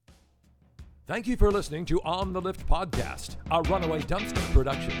Thank you for listening to On the Lift Podcast, a Runaway Dumpster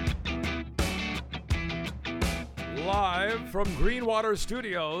production. Live from Greenwater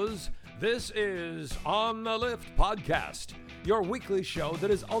Studios, this is On the Lift Podcast, your weekly show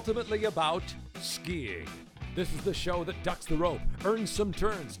that is ultimately about skiing. This is the show that ducks the rope, earns some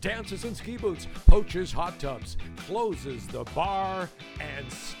turns, dances in ski boots, poaches hot tubs, closes the bar,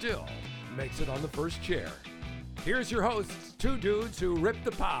 and still makes it on the first chair. Here's your hosts, two dudes who rip the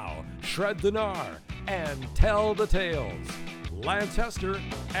pow, shred the gnar, and tell the tales, Lance Hester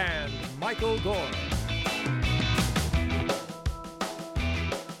and Michael Gore.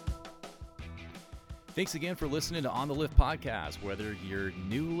 Thanks again for listening to On the Lift Podcast. Whether you're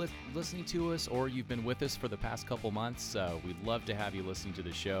new listening to us or you've been with us for the past couple months, we'd love to have you listening to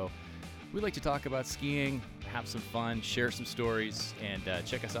the show. We like to talk about skiing, have some fun, share some stories, and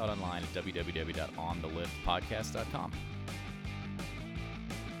check us out online at www.ontheliftpodcast.com.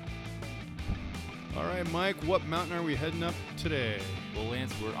 All right, Mike, what mountain are we heading up today? Well,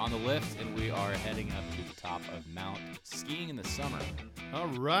 Lance, we're on the lift, and we are heading up to the top of Mount skiing in the summer. All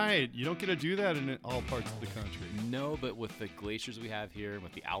right. You don't get to do that in all parts of the country. No, but with the glaciers we have here,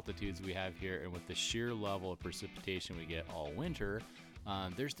 with the altitudes we have here, and with the sheer level of precipitation we get all winter,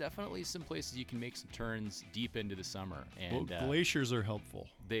 there's definitely some places you can make some turns deep into the summer. And glaciers are helpful.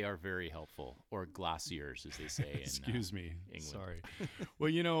 They are very helpful, or glaciers, as they say. Excuse me. England. Sorry. Well,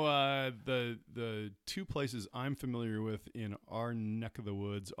 you know, the two places I'm familiar with in our neck of the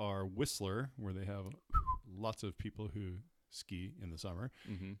woods are Whistler, where they have lots of people who ski in the summer,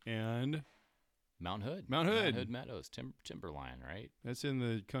 and Mount Hood. Mount Hood Meadows, Timberline, right? That's in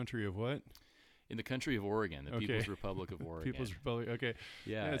the country of what? In the country of Oregon, the People's Republic of Oregon. People's Republic, okay.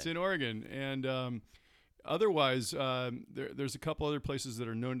 Yeah, it's in Oregon. And otherwise, there's a couple other places that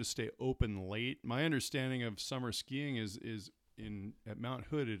are known to stay open late. My understanding of summer skiing is at Mount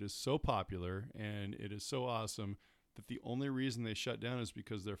Hood, it is so popular and it is so awesome that the only reason they shut down is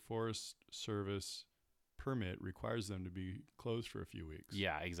because their Forest Service permit requires them to be closed for a few weeks.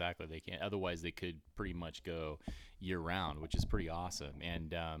 Yeah, exactly. They can't. Otherwise, they could pretty much go year round, which is pretty awesome.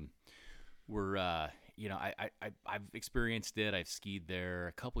 And we're, I've experienced it. I've skied there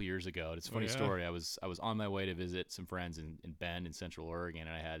a couple years ago. It's a funny story. I was on my way to visit some friends in Bend in Central Oregon, and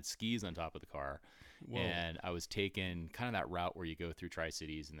I had skis on top of the car. Whoa. And I was taking kind of that route where you go through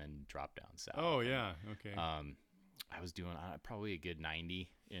Tri-Cities and then drop down south. Oh, yeah. Okay. I was doing probably a good 90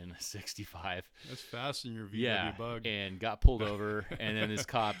 in a 65. That's fast in your VW Bug. And got pulled over. And then this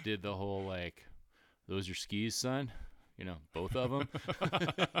cop did the whole, like, those your skis, son? You know, both of them.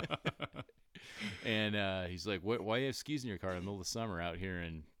 And he's like, why do you have skis in your car in the middle of the summer out here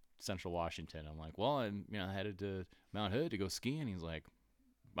in Central Washington? I'm like, well, I'm headed to Mount Hood to go skiing. He's like,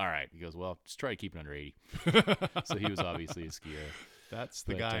 all right. He goes, well, just try to keep it under 80. So he was obviously a skier. That's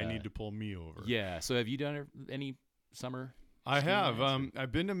the guy I need to pull me over. Yeah. So have you done any summer? I have.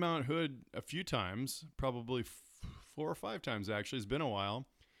 I've been to Mount Hood a few times, probably 4 or 5 times actually. It's been a while.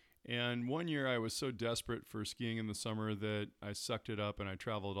 And one year I was so desperate for skiing in the summer that I sucked it up and I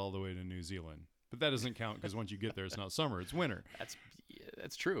traveled all the way to New Zealand. But that doesn't count because once you get there, it's not summer, it's winter.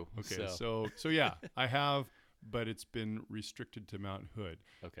 That's true. Okay, so yeah, I have, but it's been restricted to Mount Hood.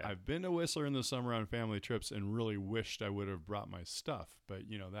 Okay. I've been to Whistler in the summer on family trips and really wished I would have brought my stuff, but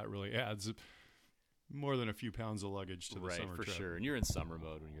that really adds more than a few pounds of luggage to the summer trip. Right, for sure. And you're in summer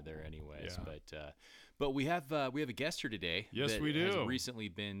mode when you're there anyways. Yeah. But we have a guest here today. Yes, we do. Has recently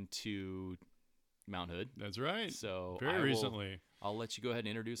been to Mount Hood. That's right. So very recently. I'll let you go ahead and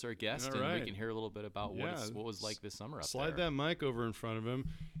introduce our guest, and we can hear a little bit about what was like this summer up there. Slide that mic over in front of him.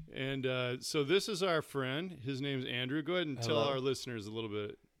 And so this is our friend. His name's Andrew. Go ahead and tell our listeners a little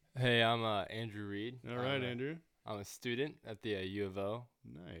bit. Hey, I'm Andrew Reed. All right, Andrew. I'm a student at the U of O.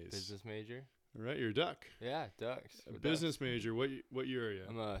 Nice. Business major. All right, you're a duck. Yeah, ducks. A business major. What year are you?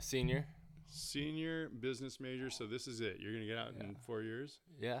 I'm a senior. Senior business major. So this is it. You're going to get out in 4 years?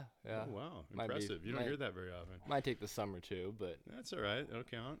 Yeah. Oh, wow. Impressive. You don't hear that very often. Might take the summer too, but that's all right. That'll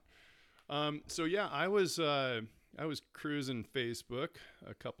count. So yeah, I was cruising Facebook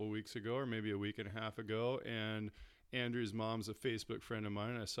a couple weeks ago, or maybe a week and a half ago, and Andrew's mom's a Facebook friend of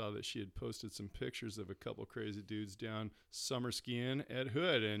mine. And I saw that she had posted some pictures of a couple crazy dudes down summer skiing at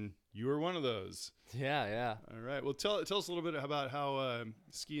Hood, and you were one of those. Yeah. All right. Well, tell us a little bit about how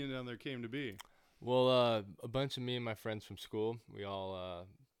skiing down there came to be. Well, a bunch of me and my friends from school, we all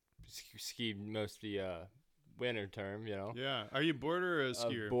skied most of the winter term, Yeah. Are you boarder or a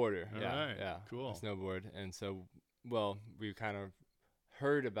skier? Boarder. All yeah. right. Yeah. Cool. A snowboard, and so we kind of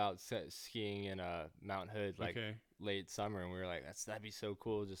heard about skiing in Mount Hood late summer, and we were like, that'd be so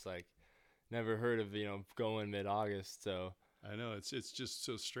cool. Just like never heard of going mid-August, so I know it's just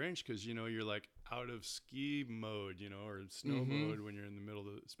so strange because you're like out of ski mode, or snow mode when you're in the middle of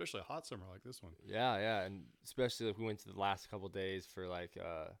especially a hot summer like this one. Yeah, and especially if we went to the last couple days for like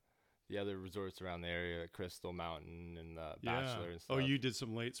the other resorts around the area, like Crystal Mountain and Bachelor and stuff. Oh, you did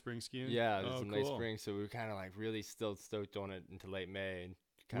some late spring skiing? Yeah, I did some late cool. spring, so we were kind of like really still stoked on it into late May. And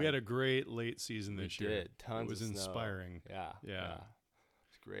we had a great late season this year. We did, tons. It was of snow. inspiring. Yeah.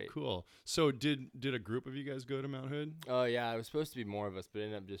 Great. Cool. So did a group of you guys go to Mount Hood? Oh yeah, it was supposed to be more of us, but it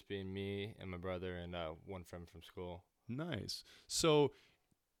ended up just being me and my brother and one friend from school. Nice. So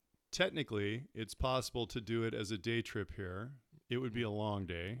technically, it's possible to do it as a day trip here. It would be a long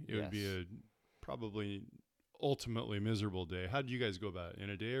day. It would be a probably ultimately miserable day. How did you guys go about it?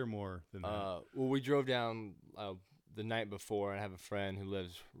 In a day or more than that? Well, we drove down the night before, and I have a friend who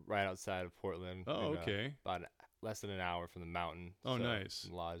lives right outside of Portland. Oh, okay. About less than an hour from the mountain. Oh, nice.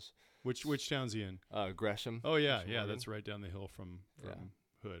 Lodge. Which town's he in? Gresham. Oh, yeah, Gresham, that's right down the hill from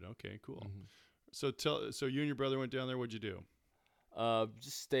Hood. Okay, cool. Mm-hmm. So you and your brother went down there. What'd you do?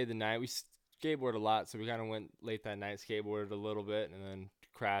 Just stayed the night. We skateboarded a lot, so we kind of went late that night, skateboarded a little bit, and then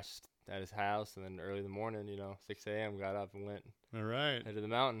crashed at his house. And then early in the morning, 6 a.m., got up and went. All right. Head to the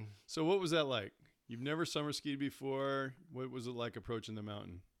mountain. So what was that like? You've never summer skied before. What was it like approaching the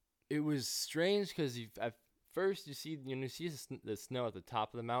mountain? It was strange because at first you see the snow at the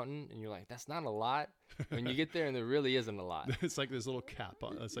top of the mountain, and you're like, that's not a lot. When you get there, and there really isn't a lot. It's like this little cap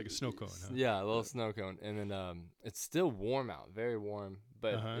on. It's like a snow cone. Huh? Yeah, a little snow cone, and then it's still warm out, very warm,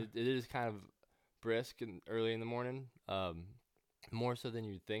 but it is kind of brisk and early in the morning, more so than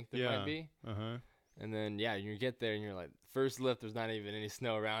you'd think there might be. And then you get there and you're like, first lift, there's not even any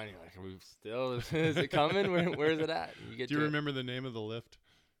snow around. You're like, are we still? Is it coming? Where is it at? Do you remember the name of the lift?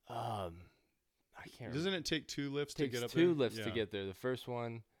 I can't. Doesn't it take two lifts to get up there? Two lifts to get there. The first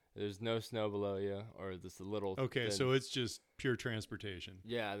one, there's no snow below you, or just a little. Okay, so it's just pure transportation.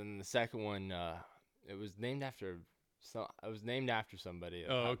 Yeah. Then the second one, it was named after. So I was named after somebody.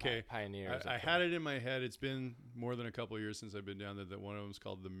 Okay. Pioneer. I had it in my head. It's been more than a couple of years since I've been down there. That one of them's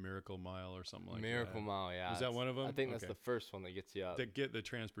called the Miracle Mile or something like that. Miracle Mile, yeah. Is that one of them? I think that's the first one that gets you up. Get the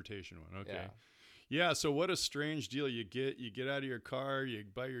transportation one. Okay. Yeah. So what a strange deal. You get out of your car, you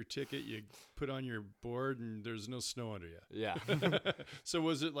buy your ticket, you put on your board, and there's no snow under you. Yeah. So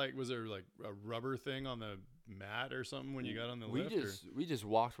was there like a rubber thing on the mat or something when you got on the lift? We just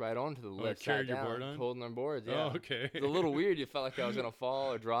walked right onto the lift. Carried your board on? Holding our boards. Yeah. Oh, okay. It's a little weird. You felt like I was gonna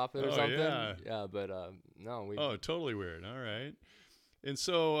fall or drop it or something. Yeah. Yeah, but no. Oh, totally weird. All right. And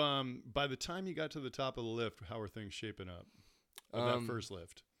so by the time you got to the top of the lift, how were things shaping up? That first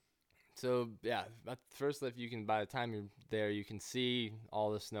lift. So at the first lift, by the time you're there, you can see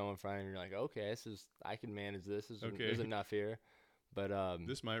all the snow in front of you. And you're like, okay, I can manage this. There's enough here. But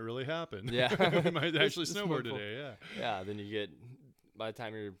this might really happen. Yeah, we might actually snowboard today. Yeah. Yeah. Then by the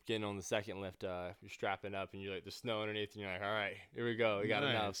time you're getting on the second lift, you're strapping up and you're like the snow underneath, and you're like, all right, here we go. We got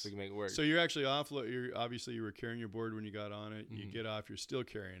enough, so we can make it work. So you're actually obviously you were carrying your board when you got on it. You get off, you're still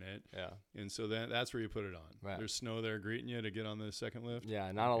carrying it. Yeah. And so that's where you put it on. Right. There's snow there greeting you to get on the second lift.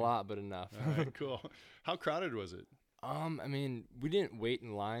 Yeah, not a lot, but enough. All right, cool. How crowded was it? I mean, we didn't wait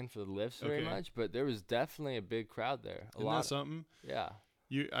in line for the lifts very much, but there was definitely a big crowd there. Isn't that something? Yeah.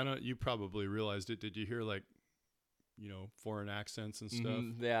 You probably realized it. Did you hear foreign accents and stuff?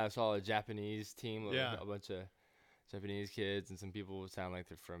 Yeah, I saw a Japanese team, a bunch of Japanese kids, and some people sound like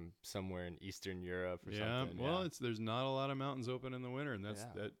they're from somewhere in Eastern Europe or something. Well, there's not a lot of mountains open in the winter, and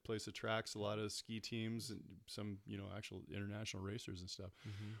that place attracts a lot of ski teams and some actual international racers and stuff.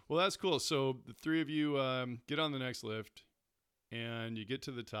 Well, that's cool. So the three of you get on the next lift, and you get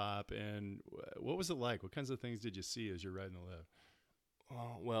to the top. And what was it like? What kinds of things did you see as you're riding the lift?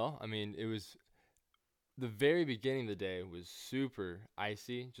 Well, I mean, it was. The very beginning of the day was super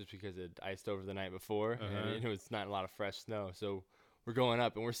icy just because it iced over the night before, and it's not a lot of fresh snow. So we're going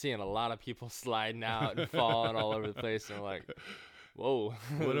up, and we're seeing a lot of people sliding out and falling all over the place, and we're like, whoa.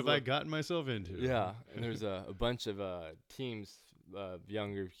 What have I gotten myself into? Yeah, and there's a bunch of teams of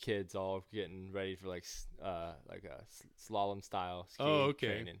younger kids all getting ready for like a slalom style ski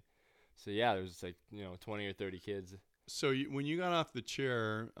training. So yeah, there's 20 or 30 kids. So when you got off the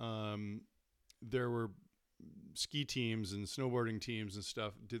chair, there were ski teams and snowboarding teams and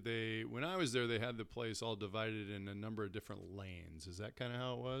stuff. When I was there, they had the place all divided in a number of different lanes. Is that kind of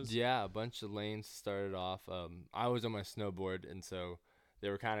how it was? Yeah, a bunch of lanes started off. I was on my snowboard, and so they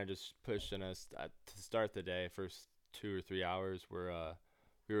were kind of just pushing us to start the day. First 2 or 3 hours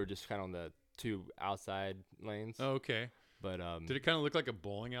we were just kind of on the two outside lanes. Oh, okay. But did it kind of look like a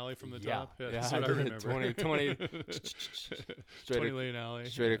bowling alley from the top? Yeah, That's what I remember. 20 lane alley.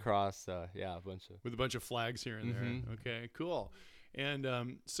 Straight across, a bunch of. With a bunch of flags here and there. Okay, cool. And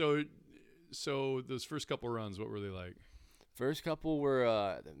so those first couple runs, what were they like? First couple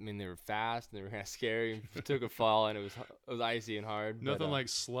were, they were fast and they were kind of scary. We took a fall and it was icy and hard. Nothing like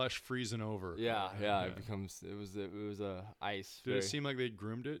slush freezing over. Yeah. It was ice. Did it seem like they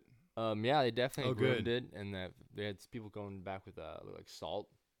groomed it? Yeah, they definitely groomed it, and they had people going back with like salt.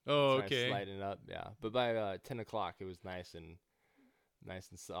 Oh, okay. Sliding it up, yeah. But by 10 o'clock, it was nice and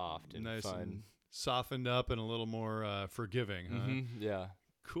soft and nice fun. And softened up and a little more forgiving, huh? Yeah.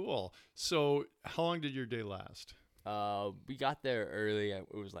 Cool. So, how long did your day last? We got there early.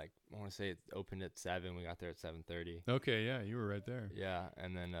 It was like, I want to say it opened at 7. We got there at 7:30. Okay, yeah, you were right there. Yeah,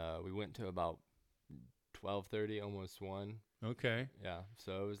 and then we went to about 12:30, almost 1. Okay. Yeah,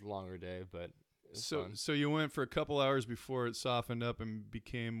 so it was a longer day, but it was fun. So you went for a couple hours before it softened up and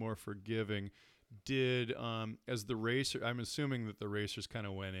became more forgiving. Did as the racer, I'm assuming that the racers kind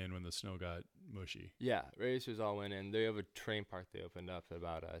of went in when the snow got mushy. Yeah, racers all went in. They have a terrain park they opened up at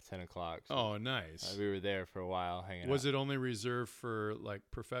about 10 o'clock. So, oh, nice. We were there for a while hanging out. Was it only reserved for like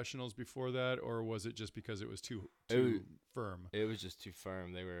professionals before that, or was it just because it was too firm? It was just too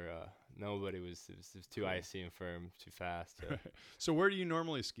firm. They were nobody was. It was too icy and firm, too fast. So, so where do you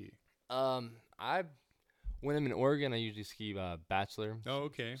normally ski? When I'm in Oregon, I usually ski Bachelor. Oh,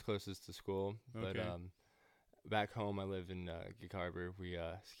 okay. It's closest to school. Okay. But back home, I live in Gig Harbor. We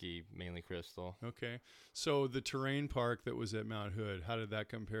ski mainly Crystal. Okay. So the terrain park that was at Mount Hood, how did that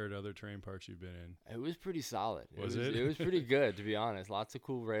compare to other terrain parks you've been in? It was pretty solid. Was it? It was pretty good, to be honest. Lots of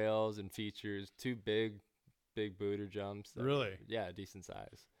cool rails and features. 2 big booter jumps. Really? Yeah, decent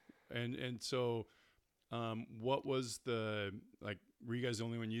size. And so, what was the, like, were you guys the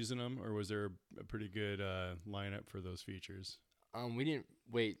only one using them, or was there a pretty good lineup for those features? We didn't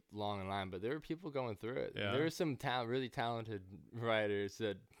wait long in line, but there were people going through it. Yeah. There were some really talented riders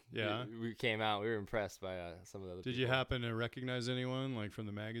that we came out. We were impressed by some of the other people. Did you happen to recognize anyone, like from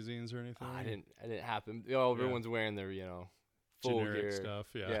the magazines or anything? I didn't happen. Everyone's wearing their, full generic gear stuff.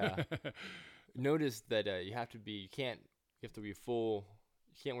 Yeah. Notice that you have to be full.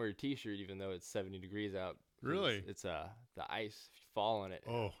 You can't wear a t-shirt even though it's 70 degrees out. Really? It's the ice. If you fall on it.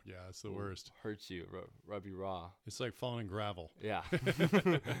 Oh yeah, it's the worst. Hurts you, rub you raw. It's like falling in gravel. Yeah.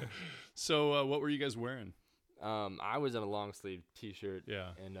 So what were you guys wearing? I was in a long sleeve t-shirt.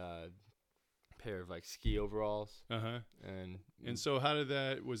 Yeah. And a pair of like ski overalls. Uh-huh. And so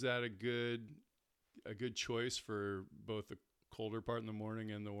was that a good choice for both the colder part in the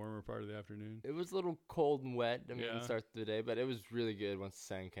morning and the warmer part of the afternoon? It was a little cold and wet. To start the day, but it was really good once the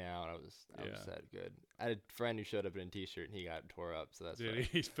sun came out. I was set good. I had a friend who showed up in a t-shirt and he got tore up. So that's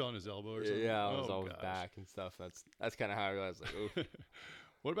he fell on his elbow or something. Yeah, I was always back and stuff. That's kind of how I realized. Like, ooh.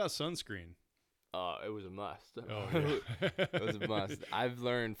 What about sunscreen? It was a must. Oh, yeah. It was a must. I've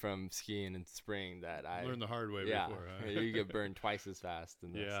learned from skiing in spring that I learned the hard way before. Huh? You get burned twice as fast.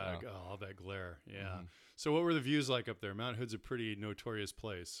 All that glare. Yeah. Mm-hmm. So what were the views like up there? Mount Hood's a pretty notorious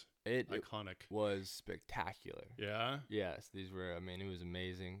place. Iconic. It was spectacular. Yeah? Yes. These were, it was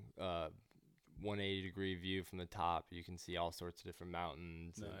amazing. 180-degree view from the top. You can see all sorts of different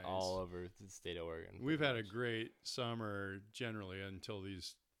mountains and all over the state of Oregon. We've had a great summer generally until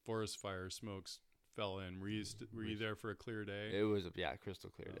these forest fire smokes fell in. Were you there for a clear day? It was a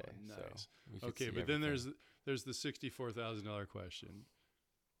crystal clear day. Nice. So okay, but then there's the $64,000 question.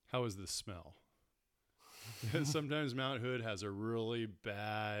 How is the smell? Sometimes Mount Hood has a really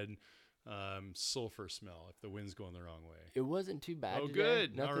bad sulfur smell if the wind's going the wrong way. It wasn't too bad. Oh, today.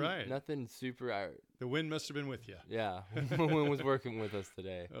 good. All right. Nothing super. The wind must have been with you. Yeah, the wind was working with us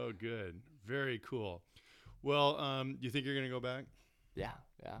today. Oh, good. Very cool. Well, you think you're going to go back? Yeah.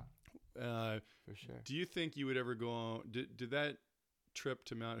 For sure. Do you think you would ever go on? Did that trip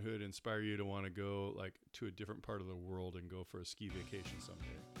to Mount Hood inspire you to want to go like to a different part of the world and go for a ski vacation someday?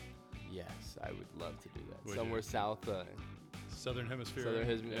 Yes, I would love to do that. Would Somewhere you? south, Southern Hemisphere.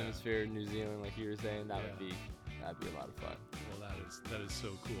 Hemisphere, New Zealand, like you were saying, that'd be a lot of fun. Well, that is so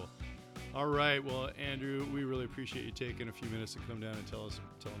cool. All right, well, Andrew, we really appreciate you taking a few minutes to come down and telling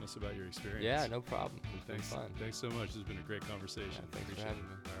us about your experience. Yeah, no problem. It's been fun. Thanks so much. This has been a great conversation. Yeah, thanks for having me.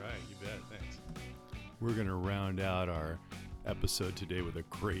 All right, you bet. Thanks. We're going to round out our episode today with a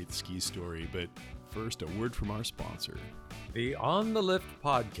great ski story, but first, a word from our sponsor. The On the Lift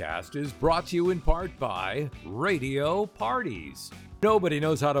podcast is brought to you in part by Radio Parties. Nobody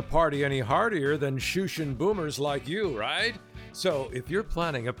knows how to party any hardier than Shushan boomers like you, right? So if you're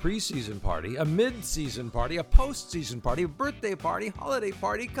planning a preseason party, a mid-season party, a post-season party, a birthday party, holiday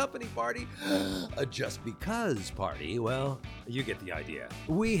party, company party, a just because party, well, you get the idea.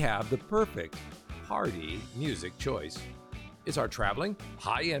 We have the perfect party music choice. It's our traveling,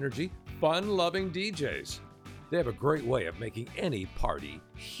 high-energy, fun-loving DJs. They have a great way of making any party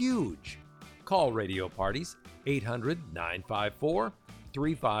huge. Call Radio Parties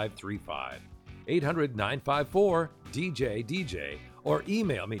 800-954-3535. 800-954-DJ or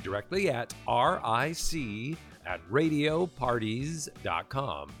email me directly at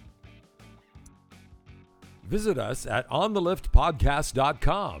ric@radioparties.com. Visit us at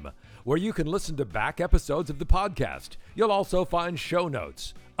ontheliftpodcast.com, where you can listen to back episodes of the podcast. You'll also find show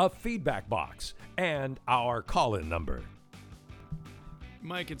notes, a feedback box, and our call-in number.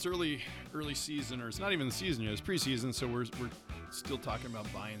 Mike, it's early season, or it's not even the season yet. It's preseason, so we're still talking about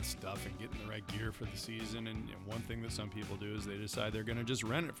buying stuff and getting the right gear for the season. And one thing that some people do is they decide they're going to just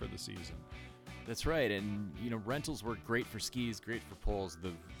rent it for the season. That's right, and rentals work great for skis, great for poles.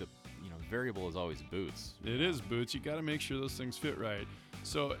 The variable is always boots. It is boots. You got to make sure those things fit right.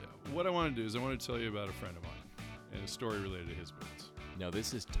 So what I want to do is I want to tell you about a friend of mine and a story related to his boots. Now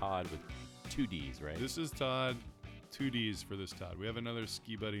this is Todd with 2 Ds, right? This is Todd. 2 Ds for this Todd. We have another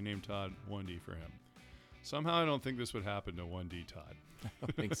ski buddy named Todd, 1D for him. Somehow I don't think this would happen to 1D Todd. I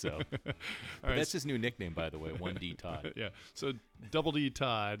don't think so. All right. That's his new nickname, by the way, 1D Todd. Yeah, so Double D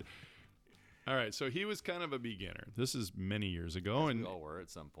Todd. All right, so he was kind of a beginner. This is many years ago. As and we all were at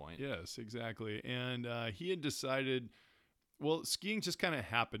some point. Yes, exactly. And he had decided, well, skiing just kind of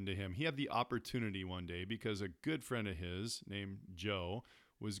happened to him. He had the opportunity one day because a good friend of his named Joe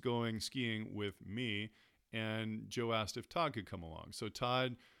was going skiing with me, and Joe asked if Todd could come along. So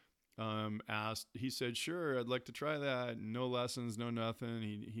Todd asked, he said, sure, I'd like to try that. No lessons, no nothing.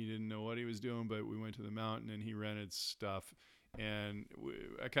 He didn't know what he was doing, but we went to the mountain and he rented stuff. And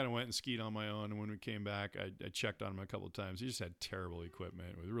I kind of went and skied on my own. And when we came back, I checked on him a couple of times. He just had terrible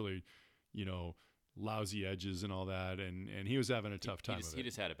equipment with really, lousy edges and all that. And he was having a tough time with it. He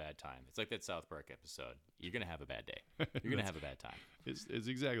just had a bad time. It's like that South Park episode. You're going to have a bad day. You're going to have a bad time. It's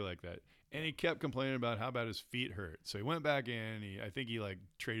exactly like that. And he kept complaining about how bad his feet hurt. So he went back in. I think he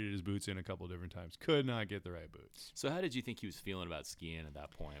traded his boots in a couple of different times. Could not get the right boots. So how did you think he was feeling about skiing at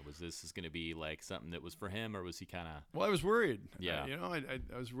that point? Was this going to be like something that was for him, or was he kind of? Well, I was worried. Yeah.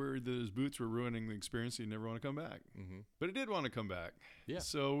 I was worried that his boots were ruining the experience. He'd never want to come back. Mm-hmm. But he did want to come back. Yeah.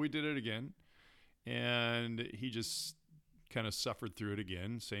 So we did it again. And he just kind of suffered through it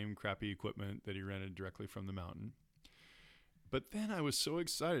again. Same crappy equipment that he rented directly from the mountain. But then I was so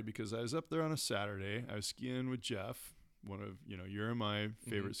excited because I was up there on a Saturday. I was skiing with Jeff, one of, you're my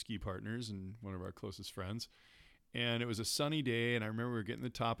favorite ski partners and one of our closest friends. And it was a sunny day, and I remember we were getting to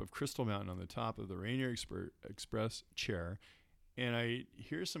the top of Crystal Mountain on the top of the Rainier Express chair. And I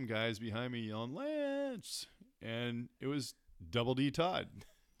hear some guys behind me yelling, Lance! And it was Double D Todd.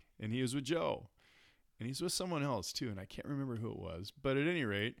 And he was with Joe. And he's with someone else, too, and I can't remember who it was. But at any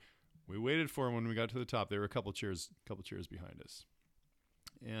rate, we waited for him when we got to the top. There were a couple chairs behind us.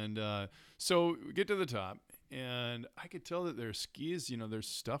 And so we get to the top, and I could tell that their skis, their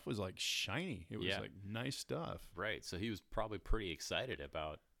stuff was shiny. It was nice stuff. Right. So he was probably pretty excited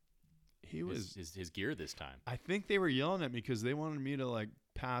about his gear this time. I think they were yelling at me because they wanted me to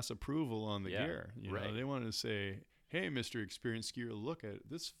pass approval on the gear. Right. They wanted to say, hey, Mr. Experienced Skier, look at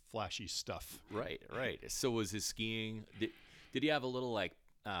this flashy stuff. Right. So was his skiing, did he have a little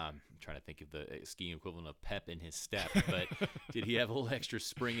I'm trying to think of the skiing equivalent of pep in his step, but did he have a little extra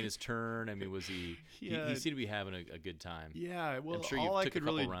spring in his turn? I mean, was he seemed to be having a good time. Yeah, well, I'm sure you took a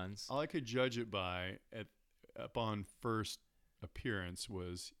couple runs. All I could judge it by upon first appearance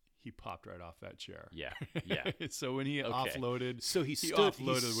was he popped right off that chair. Yeah. So when he offloaded, so he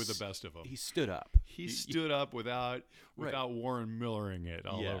offloaded with the best of them. He stood up. He stood up without Warren Millering it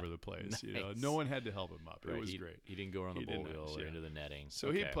all over the place. Nice. No one had to help him up. It was great. He didn't go around the bull wheel or into the netting.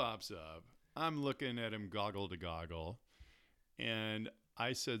 So he pops up. I'm looking at him goggle to goggle, and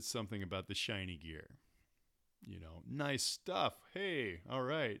I said something about the shiny gear. Nice stuff. Hey, all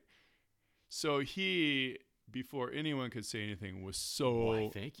right. So he, before anyone could say anything, was so. Why,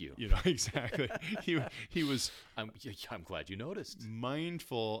 thank you. Exactly. he was. I'm glad you noticed.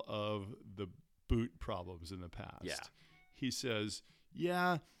 Mindful of the boot problems in the past. Yeah. He says,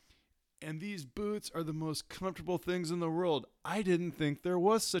 "Yeah, and these boots are the most comfortable things in the world. I didn't think there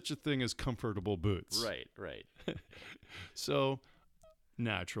was such a thing as comfortable boots." Right. So,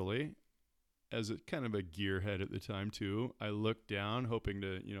 naturally, as a kind of a gearhead at the time too, I looked down hoping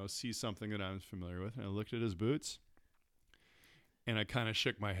to, see something that I was familiar with. And I looked at his boots and I kind of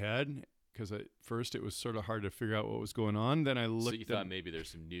shook my head because at first it was sort of hard to figure out what was going on. Then I looked. So you thought maybe there's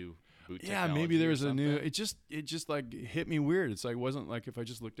some new boot yeah, technology maybe there's or a new. something? It just like hit me weird. It's like wasn't like if I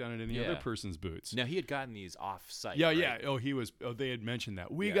just looked down at any other person's boots. Now he had gotten these off-site. Yeah, right? yeah. Oh, they had mentioned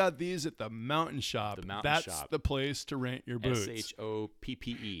that. We Yeah. got these at the Mountain Shop. The Mountain That's Shop. the place to rent your boots.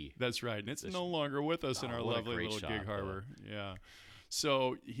 SHOPPE. That's right. And it's no longer with us in our what a lovely great little shop, gig harbor. Yeah.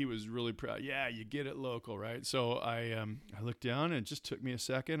 So he was really proud. Yeah, you get it local, right? So I looked down and it just took me a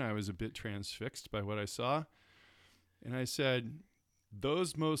second. I was a bit transfixed by what I saw. And I said,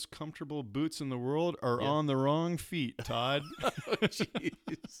 those most comfortable boots in the world are on the wrong feet, Todd.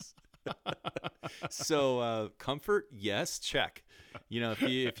 Jeez. So comfort, yes, check. You know,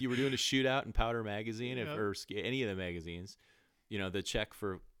 if you were doing a shootout in Powder magazine or any of the magazines, you know, the check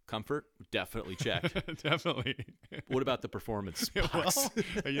for comfort, definitely check. Definitely. What about the performance box?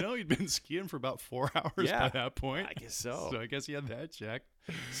 Well, you know, he'd been skiing for about 4 hours by that point. I guess so. So I guess he had that checked.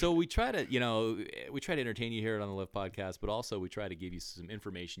 So we try to entertain you here on the Lift Podcast, but also we try to give you some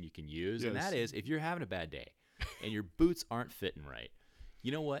information you can use. Yes. And that is, if you're having a bad day and your boots aren't fitting right,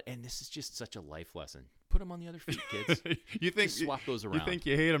 you know what? And this is just such a life lesson. Put them on the other feet, kids. You think just swap those around? You think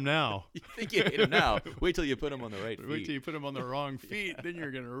you hate them now? You think you hate them now? Wait till you put them on the right feet. Wait till you put them on the wrong feet, then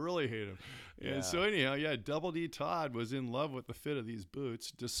you're gonna really hate them. Yeah. And so anyhow, Double D Todd was in love with the fit of these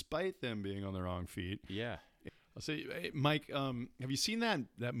boots, despite them being on the wrong feet. Yeah. I'll say, hey, Mike, have you seen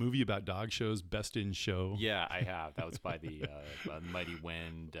that movie about dog shows, Best in Show? Yeah, I have. That was by the Mighty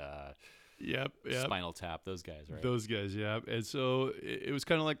Wind. Yep. Spinal Tap, those guys, right? Those guys, yeah. And so it was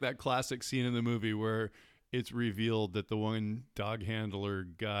kind of like that classic scene in the movie where it's revealed that the one dog handler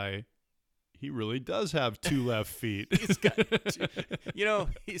guy, he really does have 2 left feet. He's got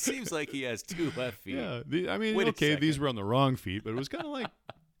he seems like he has 2 left feet. Yeah, these were on the wrong feet, but it was kind of like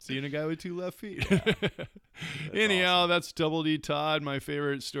seeing a guy with 2 left feet. Anyhow, that's Double D Todd, my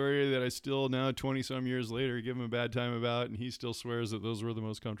favorite story that I still now 20-some years later give him a bad time about, and he still swears that those were the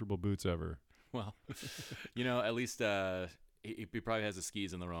most comfortable boots ever. Well, at least he probably has the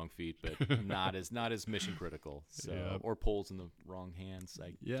skis in the wrong feet, but not as mission critical. So or poles in the wrong hands.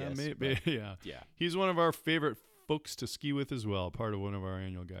 I guess. Maybe. Yeah. He's one of our favorite folks to ski with as well. Part of one of our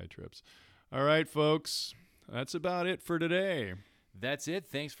annual guide trips. All right, folks, that's about it for today. That's it.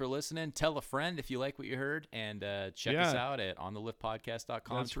 Thanks for listening. Tell a friend if you like what you heard, and check us out at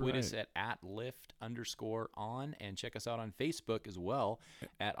ontheliftpodcast.com. That's Tweet right. us at @lift_on, and check us out on Facebook as well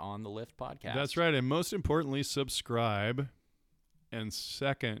at On the Lift Podcast. That's right. And most importantly, subscribe. And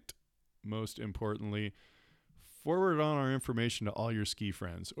second, most importantly, forward on our information to all your ski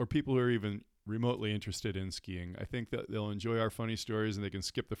friends or people who are even remotely interested in skiing. I think that they'll enjoy our funny stories, and they can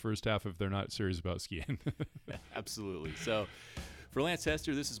skip the first half if they're not serious about skiing. Absolutely. So for Lance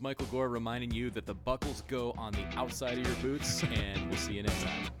Hester, this is Michael Gore reminding you that the buckles go on the outside of your boots, and we'll see you next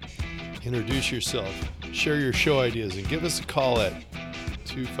time. Introduce yourself, share your show ideas, and give us a call at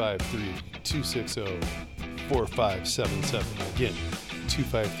 253-260-4577. Again,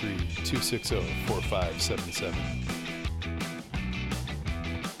 253-260-4577.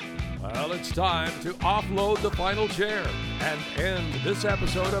 Well, it's time to offload the final chair and end this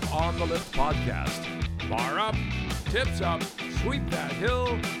episode of On the Lift Podcast. Bar up, tips up, sweep that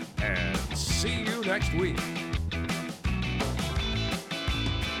hill, and see you next week.